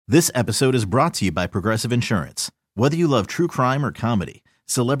This episode is brought to you by Progressive Insurance. Whether you love true crime or comedy,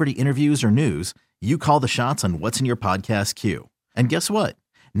 celebrity interviews or news, you call the shots on what's in your podcast queue. And guess what?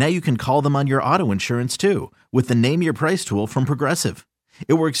 Now you can call them on your auto insurance too with the Name Your Price tool from Progressive.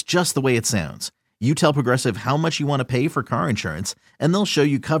 It works just the way it sounds. You tell Progressive how much you want to pay for car insurance, and they'll show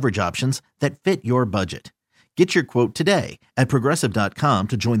you coverage options that fit your budget. Get your quote today at Progressive.com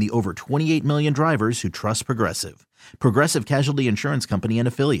to join the over 28 million drivers who trust Progressive. Progressive Casualty Insurance Company and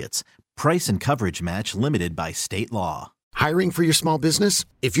Affiliates. Price and coverage match limited by state law. Hiring for your small business?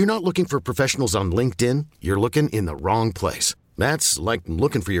 If you're not looking for professionals on LinkedIn, you're looking in the wrong place. That's like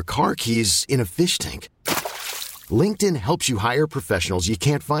looking for your car keys in a fish tank. LinkedIn helps you hire professionals you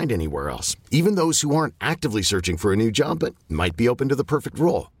can't find anywhere else, even those who aren't actively searching for a new job but might be open to the perfect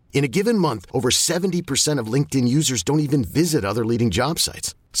role. In a given month, over 70% of LinkedIn users don't even visit other leading job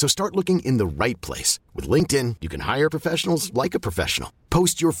sites. So start looking in the right place. With LinkedIn, you can hire professionals like a professional.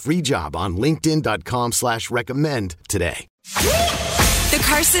 Post your free job on linkedin.com/recommend today. The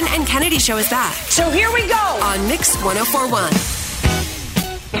Carson and Kennedy Show is back. So here we go on Mix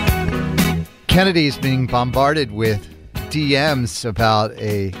 104.1. Kennedy is being bombarded with DMs about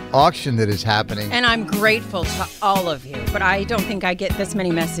a auction that is happening. And I'm grateful to all of you, but I don't think I get this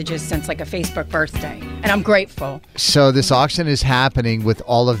many messages since like a Facebook birthday. And I'm grateful. So this auction is happening with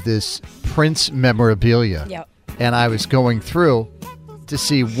all of this Prince memorabilia. Yep. And I was going through to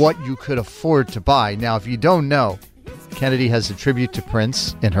see what you could afford to buy. Now, if you don't know, Kennedy has a tribute to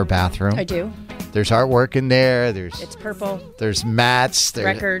Prince in her bathroom. I do. There's artwork in there. It's purple. There's mats. There's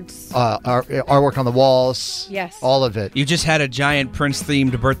records. Artwork on the walls. Yes. All of it. You just had a giant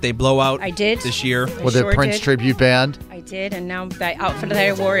Prince-themed birthday blowout. I did. This year. With a Prince tribute band. I did, and now the outfit that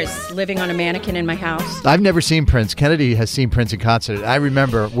I wore is living on a mannequin in my house. I've never seen Prince. Kennedy has seen Prince in concert. I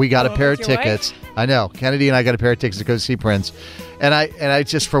remember we got a pair of tickets. Wife? I know. Kennedy and I got a pair of tickets to go see Prince. And I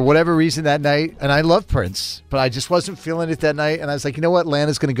just, for whatever reason that night, and I love Prince, but I just wasn't feeling it that night. And I was like, you know what?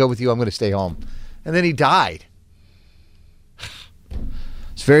 Lana's going to go with you. I'm going to stay home. And then he died.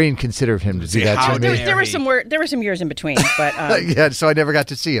 It's very inconsiderate of him to do that to me. There were some years in between, but yeah. So I never got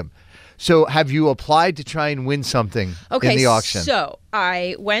to see him. So have you applied to try and win something in the auction? So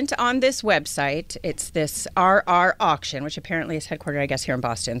I went on this website. It's this RR auction, which apparently is headquartered, I guess, here in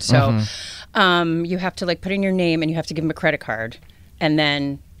Boston. So you have to put in your name and you have to give them a credit card, and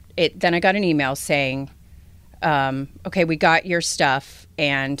then I got an email saying, okay, we got your stuff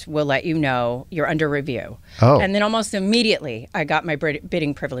and we'll let you know you're under review. Oh. And then almost immediately I got my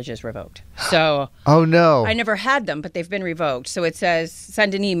bidding privileges revoked. So oh no. I never had them, but they've been revoked. So it says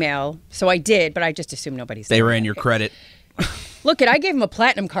send an email. So I did, but I just assumed nobody's. They ran your credit. Look, I gave him a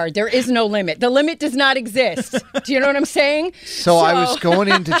platinum card. There is no limit. The limit does not exist. Do you know what I'm saying? So I was going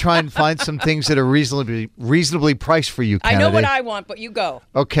in to try and find some things that are reasonably priced for you, Kennedy. I know what I want, but you go.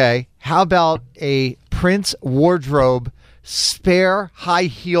 Okay. How about a Prince wardrobe spare high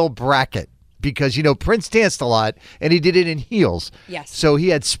heel bracket? Because, Prince danced a lot, and he did it in heels. Yes. So he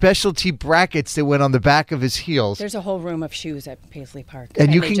had specialty brackets that went on the back of his heels. There's a whole room of shoes at Paisley Park.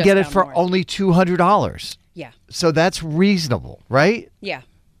 And you can get it for only $200. Yeah. So that's reasonable, right? Yeah.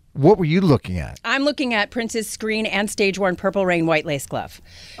 What were you looking at? I'm looking at Prince's screen and stage-worn Purple Rain white lace glove.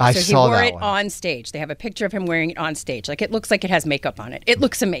 I saw that So he wore it one. on stage. They have a picture of him wearing it on stage. It looks like it has makeup on it. It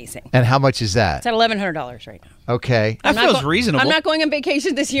looks amazing. And how much is that? It's at $1,100 right now. Okay. That feels reasonable. I'm not going on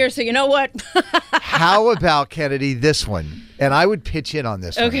vacation this year, so you know what? How about, Kennedy, this one? And I would pitch in on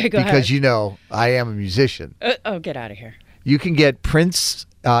this one. Okay, go ahead. Because I am a musician. Get out of here. You can get Prince,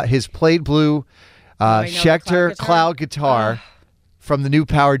 his Played Blue Schecter Cloud guitar from the New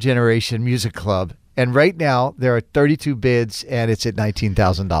Power Generation Music Club. And right now, there are 32 bids, and it's at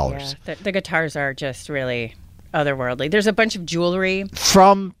 $19,000. Yeah, the guitars are just really otherworldly. There's a bunch of jewelry.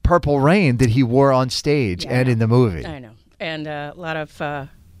 From Purple Rain that he wore on stage and in the movie. I know. And a lot of...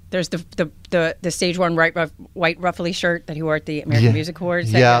 There's the stage one white ruffly shirt that he wore at the American Music Awards.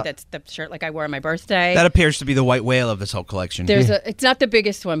 That's the shirt I wore on my birthday. That appears to be the white whale of this whole collection. It's not the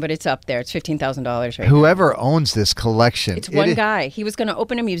biggest one, but it's up there. It's $15,000 right Whoever owns this collection. It's one guy. He was going to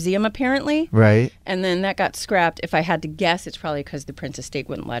open a museum apparently. Right. And then that got scrapped. If I had to guess, it's probably because the Prince estate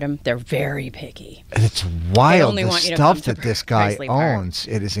wouldn't let him. They're very picky. It's wild, only the want you to stuff come to that this guy Paisley Park. owns.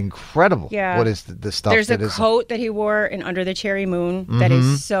 It is incredible. Yeah. What is the stuff There's that a is... coat that he wore in Under the Cherry Moon that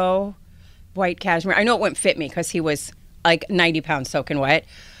is so white cashmere. I know it wouldn't fit me because he was 90 pounds soaking wet.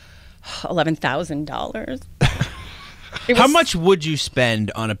 $11,000. How much would you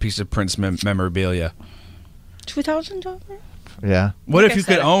spend on a piece of Prince memorabilia? $2,000? Yeah. What if you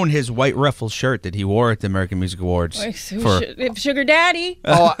could own his white ruffled shirt that he wore at the American Music Awards? Sugar Daddy.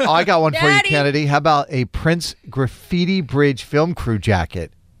 I got one for you, Daddy. Kennedy. How about a Prince Graffiti Bridge film crew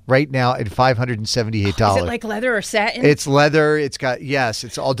jacket? right now at $578. Is it like leather or satin? It's leather.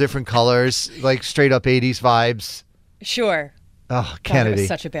 It's all different colors, like straight up 80s vibes. Sure. Oh, Kennedy. It was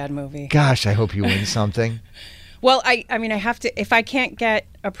such a bad movie. Gosh, I hope you win something. Well, I mean, I have to, if I can't get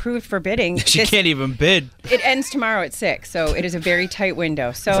approved for bidding. She can't even bid. It ends tomorrow at 6, so it is a very tight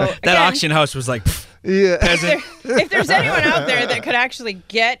window. So that again, auction house was like, yeah. If there's anyone out there that could actually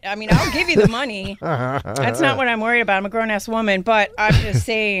get, I mean, I'll give you the money. That's not what I'm worried about. I'm a grown-ass woman, but I'm just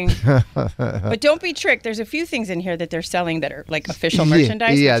saying. But don't be tricked. There's a few things in here that they're selling that are like official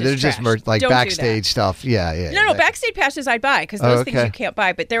merchandise. Yeah, which they're is just trash. like Don't backstage stuff. Yeah. No, backstage passes I'd buy because those things you can't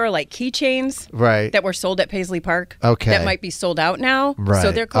buy. But there were like keychains that were sold at Paisley Park that might be sold out now. Right.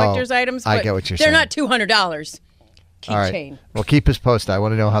 So they're collector's items. But I get what you're saying. They're not $200. Keychain. All right. Well, keep us posted. I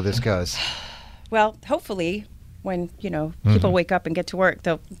want to know how this goes. Well, hopefully, when people wake up and get to work,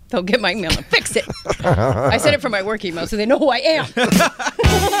 they'll get my email and fix it. I sent it from my work email, so they know who I am.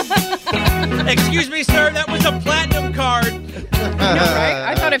 Excuse me, sir, that was a platinum card. I know,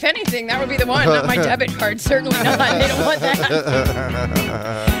 right? I thought if anything, that would be the one, not my debit card. Certainly not. They don't want that.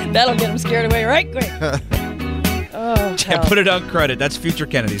 That'll get them scared away right quick. Oh, and put it on credit. That's future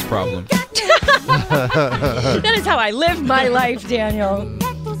Kennedy's problem. That is how I live my life, Daniel.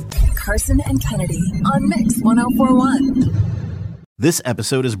 Carson and Kennedy on Mix 1041. This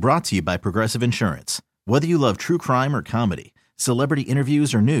episode is brought to you by Progressive Insurance. Whether you love true crime or comedy, celebrity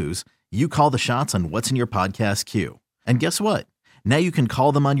interviews or news, you call the shots on what's in your podcast queue. And guess what? Now you can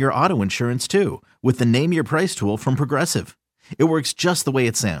call them on your auto insurance too with the Name Your Price tool from Progressive. It works just the way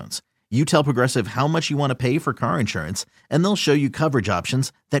it sounds. You tell Progressive how much you want to pay for car insurance, and they'll show you coverage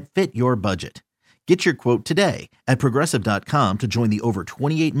options that fit your budget. Get your quote today at Progressive.com to join the over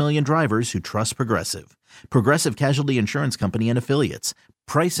 28 million drivers who trust Progressive. Progressive Casualty Insurance Company and Affiliates.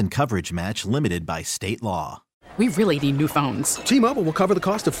 Price and coverage match limited by state law. We really need new phones. T-Mobile will cover the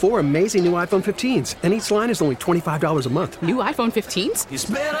cost of 4 amazing new iPhone 15s, and each line is only $25 a month. New iPhone 15s? It's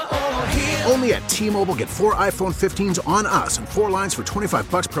better over here. Only at T-Mobile, get 4 iPhone 15s on us and 4 lines for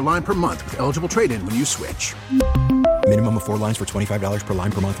 $25 per line per month with eligible trade-in when you switch. Minimum of 4 lines for $25 per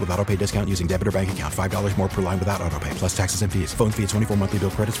line per month with autopay discount using debit or bank account. $5 more per line without autopay, plus taxes and fees. Phone fee at 24 monthly bill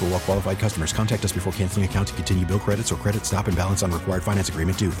credits for well-qualified customers. Contact us before canceling account to continue bill credits or credit stop and balance on required finance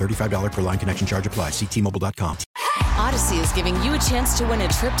agreement due. $35 per line connection charge applies. See T-Mobile.com. Odyssey is giving you a chance to win a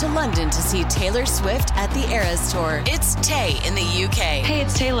trip to London to see Taylor Swift at the Eras Tour. It's Tay in the UK. Hey,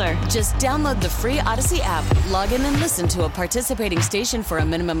 it's Taylor. Just download the free Odyssey app, log in and listen to a participating station for a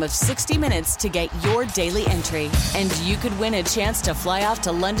minimum of 60 minutes to get your daily entry. And you could win a chance to fly off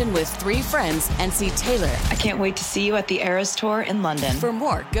to London with 3 friends and see Taylor. I can't wait to see you at the Eras Tour in London. For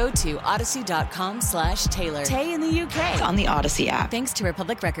more, go to odyssey.com/Taylor. Tay in the UK. It's on the Odyssey app. Thanks to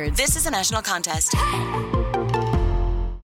Republic Records. This is a national contest.